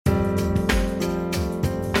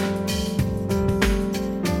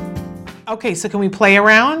Okay, so can we play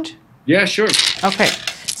around? Yeah, sure. Okay,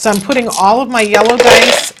 so I'm putting all of my yellow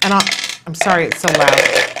dice, and I'm sorry it's so loud,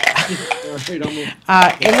 All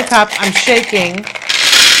right, in the cup. I'm shaking.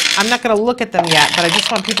 I'm not going to look at them yet, but I just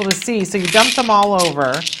want people to see. So you dump them all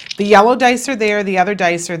over. The yellow dice are there, the other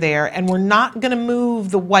dice are there, and we're not going to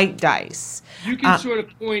move the white dice. you can sort of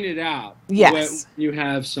point it out when Yes. you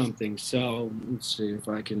have something. So let's see if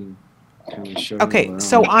I can kind of show you Okay,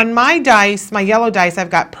 so on my dice, my yellow dice,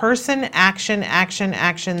 I've got person, action, action,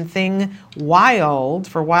 action, thing, wild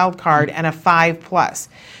for wild card, and a 5+.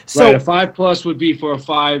 So right, a 5+ would be for a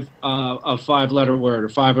 5-letter word or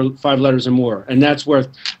five letters or more, and that's worth.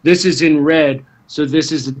 This is in red, so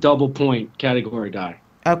this is a double point category die.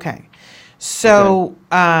 okay, so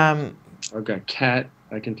I've got cat.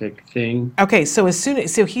 I can take thing. okay, so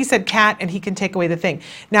so he said cat and he can take away the thing.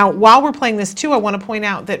 Now, while we're playing this too, I want to point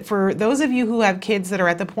out that for those of you who have kids that are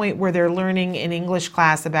at the point where they're learning in English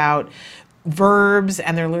class about verbs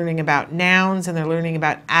and they're learning about nouns and they're learning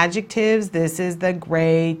about adjectives, this is the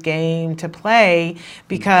great game to play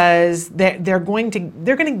because they're going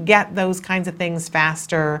to get those kinds of things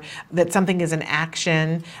faster, that something is an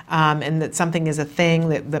action, and that something is a thing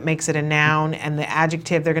that makes it a noun, and the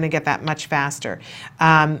adjective, they're going to get that much faster.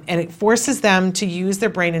 And it forces them to use their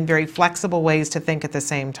brain in very flexible ways to think at the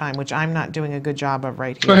same time, which I'm not doing a good job of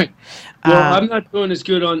right here. Right. Well, I'm not doing as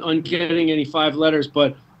good on getting any 5 letters,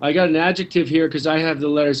 but I got an adjective here because I have the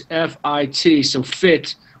letters F-I-T, so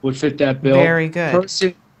fit would fit that bill. Very good.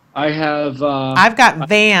 Person, I have. I've got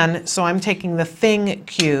van, so I'm taking the thing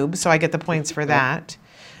cube, so I get the points for that.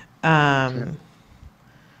 I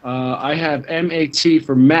have M-A-T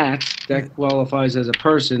for Matt. That qualifies as a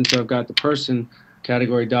person, so I've got the person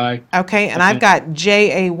category die. Okay, and I've got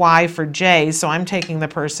J-A-Y for J, so I'm taking the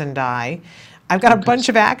person die. I've got a bunch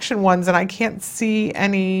of action ones, and I can't see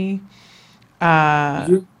any.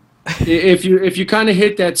 If you kind of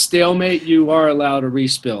hit that stalemate, you are allowed a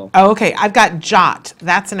respill. Oh, okay, I've got jot.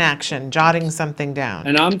 That's an action, jotting something down.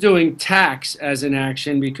 And I'm doing tax as an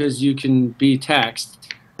action because you can be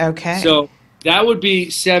taxed. Okay. So that would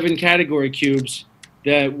be 7 category cubes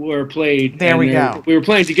that were played. There we go. If we were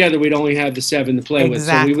playing together, we'd only have the 7 to play with.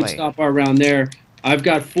 So we would stop our round there. I've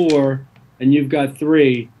got 4, and you've got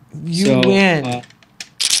 3. You win.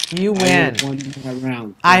 You win. I won that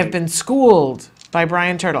round. I have been schooled by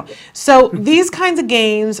Brian Turtle. So these kinds of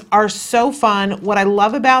games are so fun. What I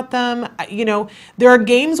love about them, there are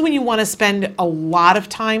games when you want to spend a lot of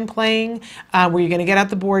time playing, where you're going to get out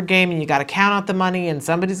the board game and you got to count out the money and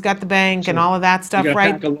somebody's got the bank and all of that stuff, you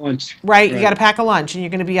right? Pack a lunch. Right, you got to pack a lunch and you're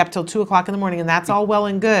going to be up till 2 o'clock in the morning, and that's all well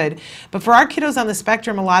and good. But for our kiddos on the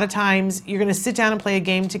spectrum, a lot of times you're going to sit down and play a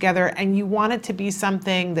game together, and you want it to be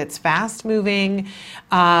something that's fast moving,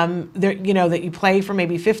 that you play for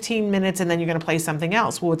maybe 15 minutes and then you're going to play something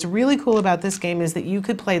else. Well, what's really cool about this game is that you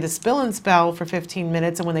could play the spill and spell for 15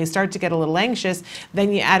 minutes, and when they start to get a little anxious,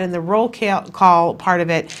 then you add in the roll call part of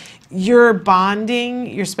it. You're bonding,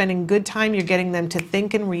 you're spending good time, you're getting them to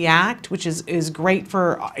think and react, which is great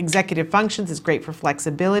for executive functions, it's great for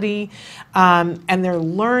flexibility, and they're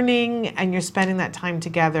learning, and you're spending that time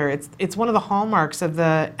together. It's one of the hallmarks of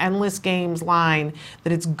the Endless Games line,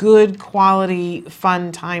 that it's good, quality,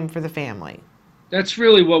 fun time for the family. That's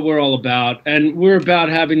really what we're all about, and we're about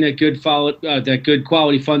having that good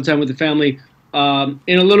quality fun time with the family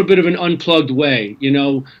in a little bit of an unplugged way.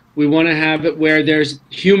 We want to have it where there's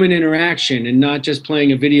human interaction and not just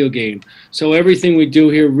playing a video game. So everything we do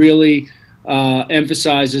here really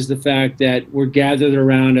emphasizes the fact that we're gathered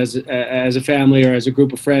around as a family or as a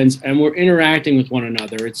group of friends, and we're interacting with one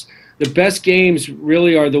another. It's the best games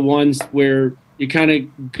really are the ones where you kind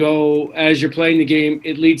of go, as you're playing the game,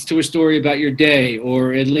 it leads to a story about your day,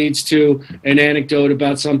 or it leads to an anecdote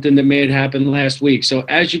about something that may have happened last week. So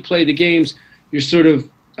as you play the games, you're sort of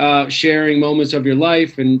sharing moments of your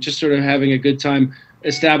life and just sort of having a good time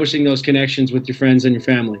establishing those connections with your friends and your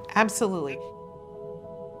family. Absolutely.